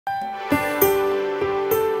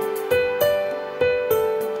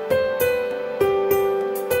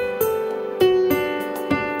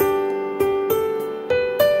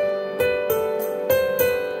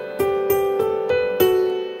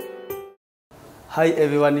Hi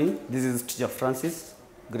everyone, this is Teacher Francis,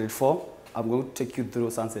 grade 4. I'm going to take you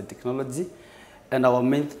through science and technology. And our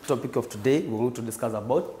main topic of today, we're going to discuss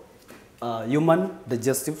about human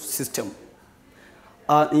digestive system.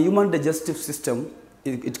 In human digestive system,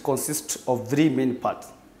 it consists of three main parts.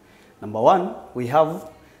 Number one, we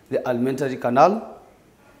have the alimentary canal.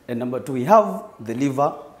 And number two, we have the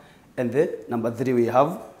liver. And number three, we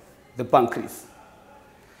have the pancreas.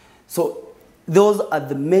 So those are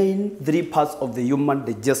the main three parts of the human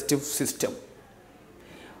digestive system.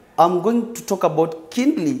 I'm going to talk about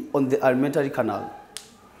keenly on the alimentary canal.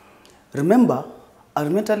 Remember,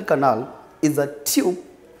 alimentary canal is a tube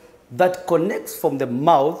that connects from the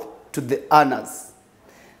mouth to the anus.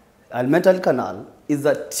 Alimentary canal is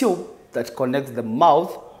a tube that connects the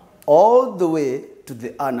mouth all the way to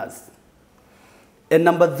the anus. And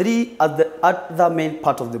number three, are the other main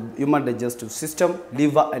part of the human digestive system,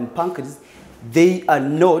 liver and pancreas. They are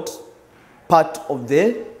not part of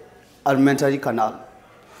the alimentary canal.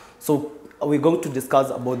 So we're going to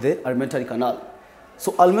discuss about the alimentary canal.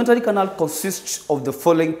 So alimentary canal consists of the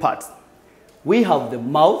following parts. We have the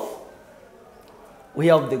mouth, we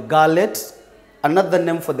have the gullet. Another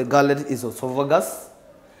name for the gullet is esophagus.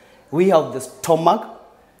 We have the stomach,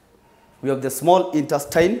 we have the small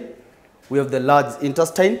intestine, we have the large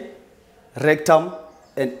intestine, rectum,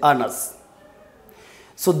 and anus.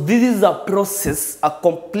 So this is a process, a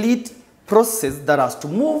complete process that has to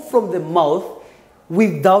move from the mouth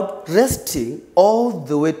without resting all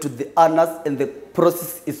the way to the anus, and the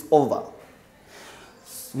process is over.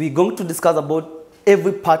 We're going to discuss about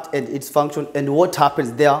every part and its function and what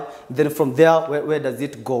happens there. Then from there, where does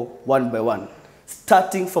it go one by one?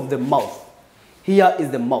 Starting from the mouth. Here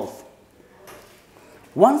is the mouth.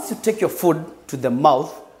 Once you take your food to the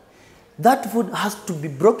mouth, that food has to be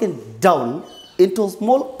broken down into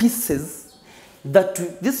small pieces,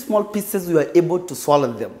 these small pieces you are able to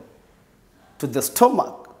swallow them to the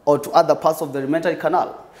stomach or to other parts of the alimentary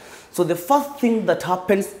canal. So the first thing that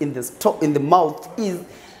happens in the mouth is,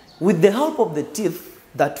 with the help of the teeth,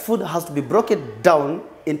 that food has to be broken down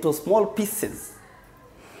into small pieces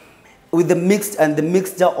with the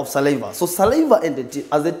mixture of saliva. So saliva and the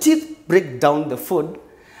teeth, as the teeth break down the food,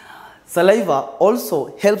 saliva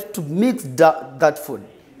also helps to mix that food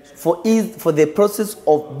for the process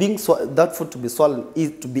of that food to be swallowed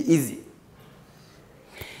to be easy.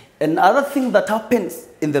 Another thing that happens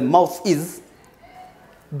in the mouth is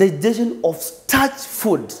digestion of starch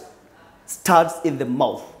food starts in the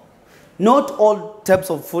mouth. Not all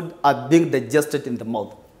types of food are being digested in the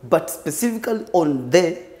mouth, but specifically on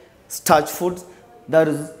the starch foods, that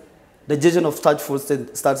is, digestion of starch food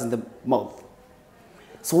starts in the mouth.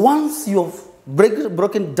 So once you've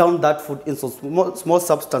broken down that food into small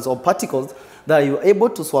substance or particles that you're able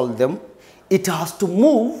to swallow them, it has to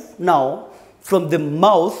move now from the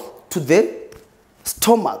mouth to the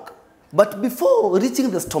stomach. But before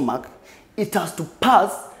reaching the stomach, it has to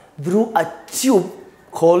pass through a tube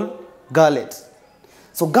called gullet.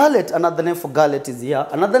 So gullet, another name for gullet is here.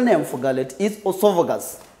 Another name for gullet is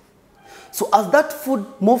esophagus. So as that food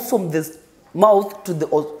moves from the mouth to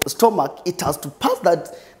the stomach, it has to pass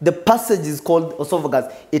that. The passage is called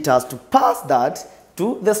esophagus. It has to pass that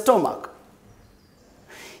to the stomach.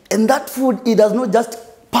 And that food, it does not just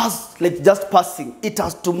pass like just passing. It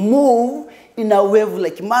has to move in a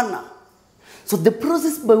wave-like manner. So the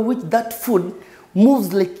process by which that food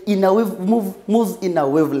moves in a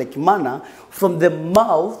wave-like manner from the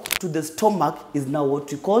mouth to the stomach is now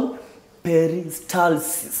what we call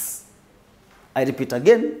peristalsis. I repeat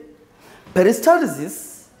again.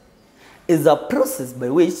 Peristalsis is a process by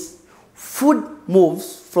which food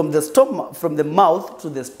moves from the mouth to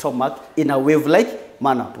the stomach in a wave-like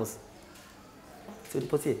manner.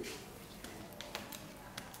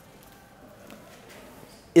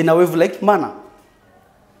 In a wave-like manner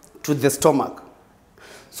to the stomach.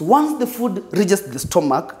 So once the food reaches the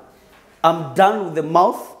stomach, I'm done with the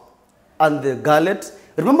mouth and the gullet.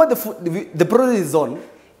 Remember, the process is on.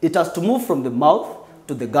 It has to move from the mouth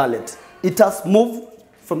to the gullet. It has moved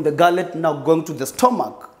from the gullet, now going to the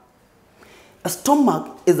stomach. A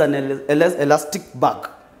stomach is an elastic bag,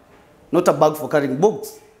 not a bag for carrying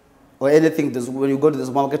books or anything when you go to the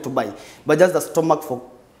supermarket to buy, but just a stomach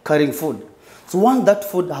for carrying food. So once that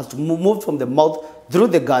food has to move from the mouth through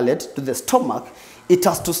the gullet to the stomach, it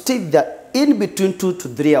has to stay there in between 2 to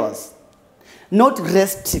 3 hours, not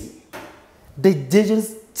resting. Digestion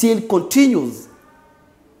still continues.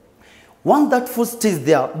 Once that food stays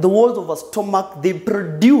there, the walls of our stomach, they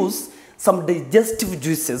produce some digestive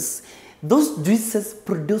juices. Those juices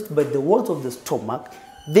produced by the walls of the stomach,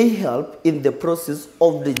 they help in the process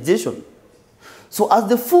of digestion. So as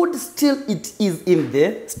the food still it is in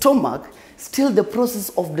the stomach, still the process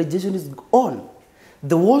of digestion is on.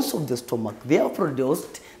 The walls of the stomach, they are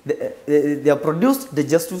produced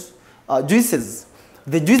digestive juices.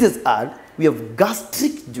 The juices are, we have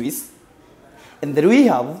gastric juice, and then we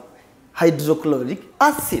have hydrochloric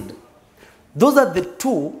acid. Those are the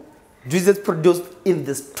two juices produced in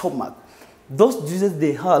the stomach. Those juices,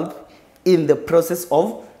 they help in the process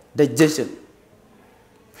of digestion.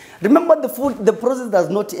 Remember, the process does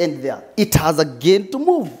not end there. It has again to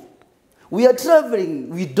move. We are traveling.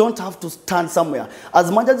 We don't have to stand somewhere.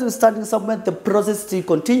 As much as we're standing somewhere, the process still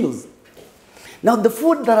continues. Now, the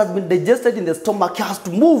food that has been digested in the stomach has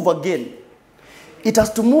to move again. It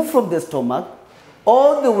has to move from the stomach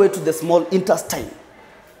all the way to the small intestine.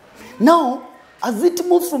 Now, as it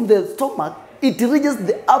moves from the stomach, it reaches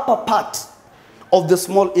the upper part of the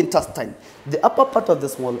small intestine. The upper part of the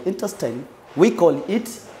small intestine, we call it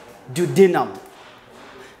duodenum.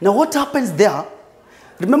 Now, what happens there?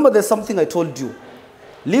 Remember, there's something I told you.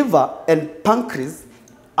 Liver and pancreas,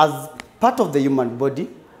 as part of the human body,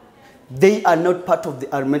 they are not part of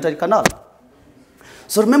the alimentary canal.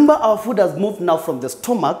 So remember, our food has moved now from the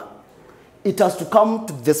stomach. It has to come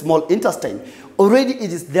to the small intestine. Already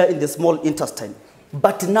it is there in the small intestine,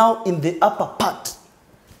 but now in the upper part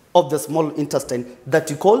of the small intestine that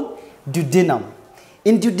you call duodenum.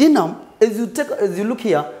 In duodenum, as you look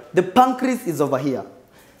here, the pancreas is over here,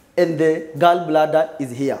 and the gallbladder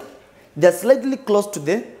is here. They're slightly close to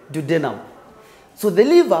the duodenum. So the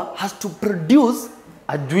liver has to produce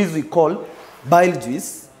a juice we call bile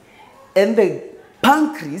juice, and the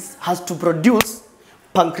pancreas has to produce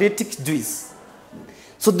pancreatic juice.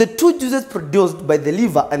 So the two juices produced by the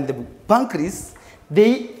liver and the pancreas,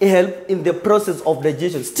 they help in the process of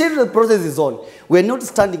digestion. Still the process is on. We're not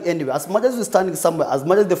standing anywhere. As much as we're standing somewhere, as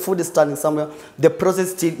much as the food is standing somewhere, the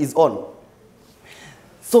process still is on.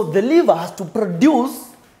 So the liver has to produce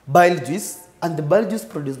bile juice, and the bile juice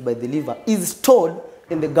produced by the liver is stored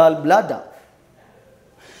in the gallbladder.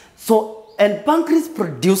 So, and pancreas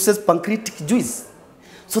produces pancreatic juice.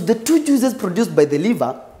 So the two juices produced by the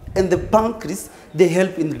liver and the pancreas, they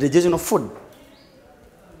help in the digestion of food.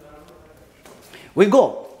 We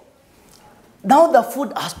go. Now the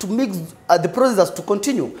food has to mix, the process has to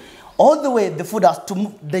continue. All the way the food has to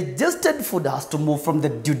move, digested food has to move from the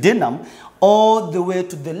duodenum all the way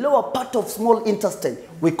to the lower part of small intestine.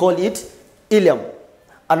 We call it ileum.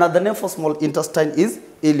 Another name for small intestine is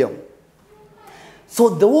ileum. So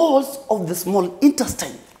the walls of the small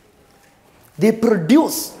intestine, they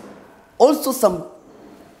produce also some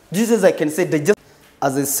juices, I can say, digest.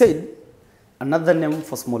 As I said, another name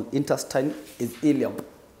for small intestine is ileum.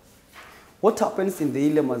 What happens in the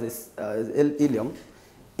ileum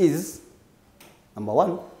is, number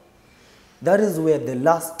one, that is where the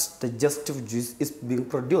last digestive juice is being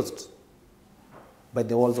produced by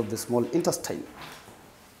the walls of the small intestine.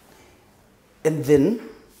 And then,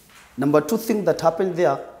 number two thing that happens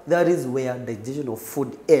there, that is where digestion of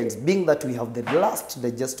food ends, being that we have the last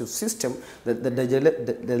digestive system,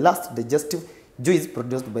 the last digestive juice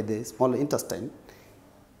produced by the small intestine.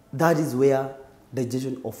 That is where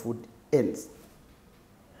digestion of food ends.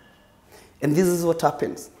 And this is what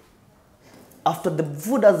happens. After the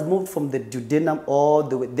food has moved from the duodenum all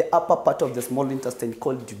the way, the upper part of the small intestine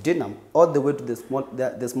called duodenum, all the way to the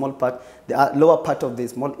small part, the lower part of the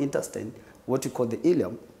small intestine, what you call the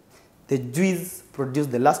ileum, the juice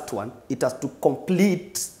produced, the last one, it has to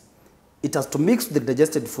complete, it has to mix with the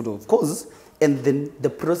digested food, of course, and then the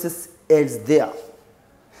process ends there.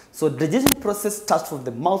 So the digestion process starts from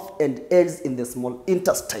the mouth and ends in the small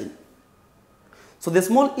intestine. So the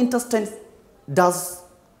small intestine does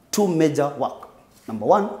two major work. Number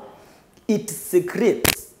one, it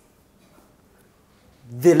secretes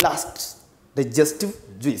the last digestive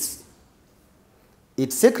juice.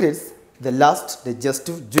 It secretes the last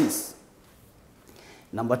digestive juice.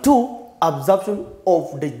 Number two, absorption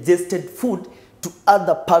of digested food to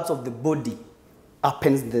other parts of the body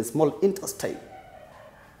happens in the small intestine.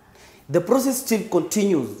 The process still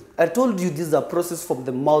continues. I told you this is a process from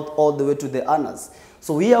the mouth all the way to the anus.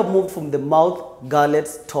 So we have moved from the mouth, gullet,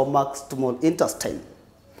 stomach, small intestine.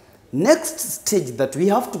 Next stage that we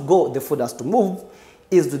have to go, the food has to move,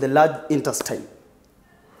 is to the large intestine.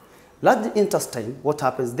 Large intestine, what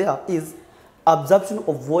happens there is absorption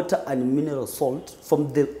of water and mineral salt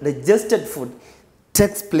from the digested food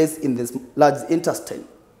takes place in this large intestine.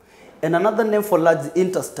 And another name for large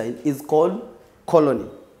intestine is called colony.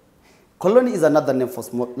 Colony is another name for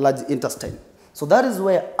large intestine. So that is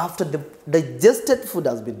where after the digested food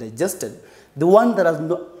has been digested, the one that has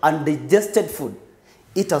no undigested food,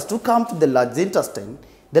 it has to come to the large intestine,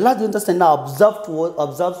 The large intestine now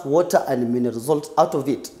absorbs water and mineral salts out of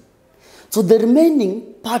it. So the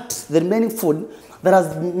remaining part, the remaining food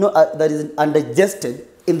that is undigested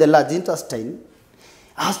in the large intestine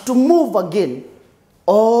has to move again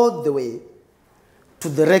all the way to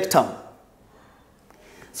the rectum.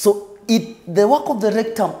 So the work of the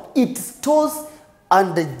rectum, it stores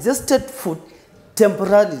undigested food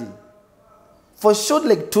temporarily for short,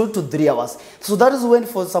 like 2 to 3 hours. So that is when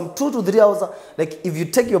for some 2 to 3 hours, like if you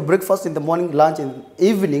take your breakfast in the morning, lunch, and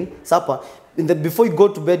evening, supper, before you go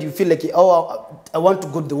to bed, you feel like, oh, I want to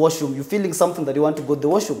go to the washroom. You're feeling something that you want to go to the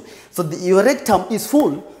washroom. So your rectum is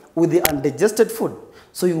full with the undigested food.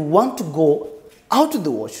 So you want to go out to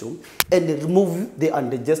the washroom and remove the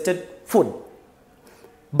undigested food.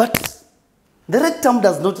 But the rectum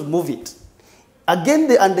does not remove it. Again,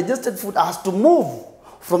 the undigested food has to move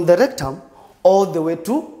from the rectum all the way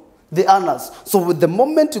to the anus. So with the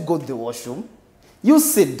moment you go to the washroom, you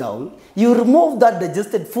sit down, you remove that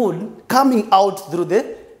digested food coming out through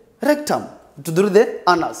the rectum, through the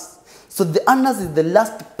anus. So the anus is the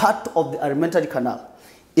last part of the alimentary canal.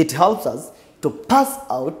 It helps us to pass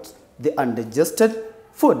out the undigested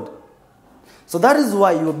food. So that is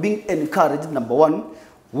why you are being encouraged, number 1,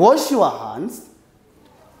 wash your hands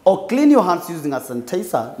or clean your hands using a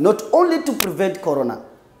sanitizer, not only to prevent corona,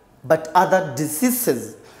 but other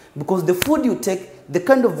diseases. Because the food you take, the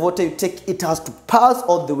kind of water you take, it has to pass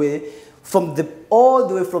all the way from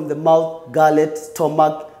the mouth, gullet,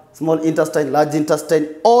 stomach, small intestine, large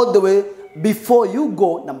intestine, all the way before you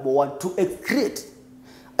go, number 1, to excrete.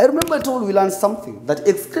 I remember I told we learned something, that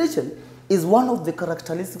excretion is one of the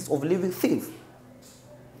characteristics of living things.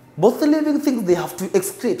 Both the living things, they have to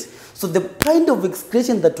excrete. So the kind of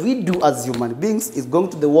excretion that we do as human beings is going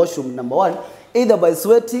to the washroom, number 1, either by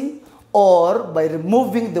sweating or by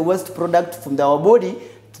removing the waste product from our body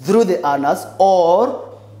through the anus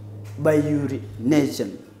or by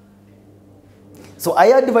urination. So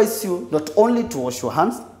I advise you not only to wash your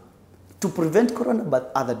hands to prevent corona,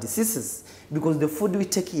 but other diseases, because the food we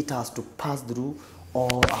take, it has to pass through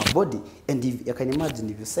all our body. And if you can imagine,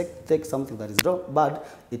 if you take something that is bad,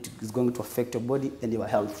 it is going to affect your body and you are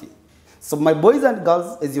healthy. So my boys and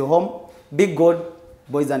girls, as you're home, be good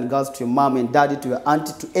boys and girls to your mom and daddy, to your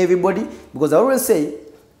auntie, to everybody, because I always say,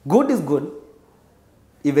 good is good,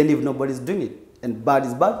 even if nobody is doing it, and bad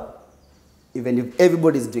is bad, even if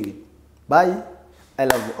everybody is doing it. Bye. I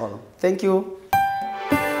love you all. Thank you.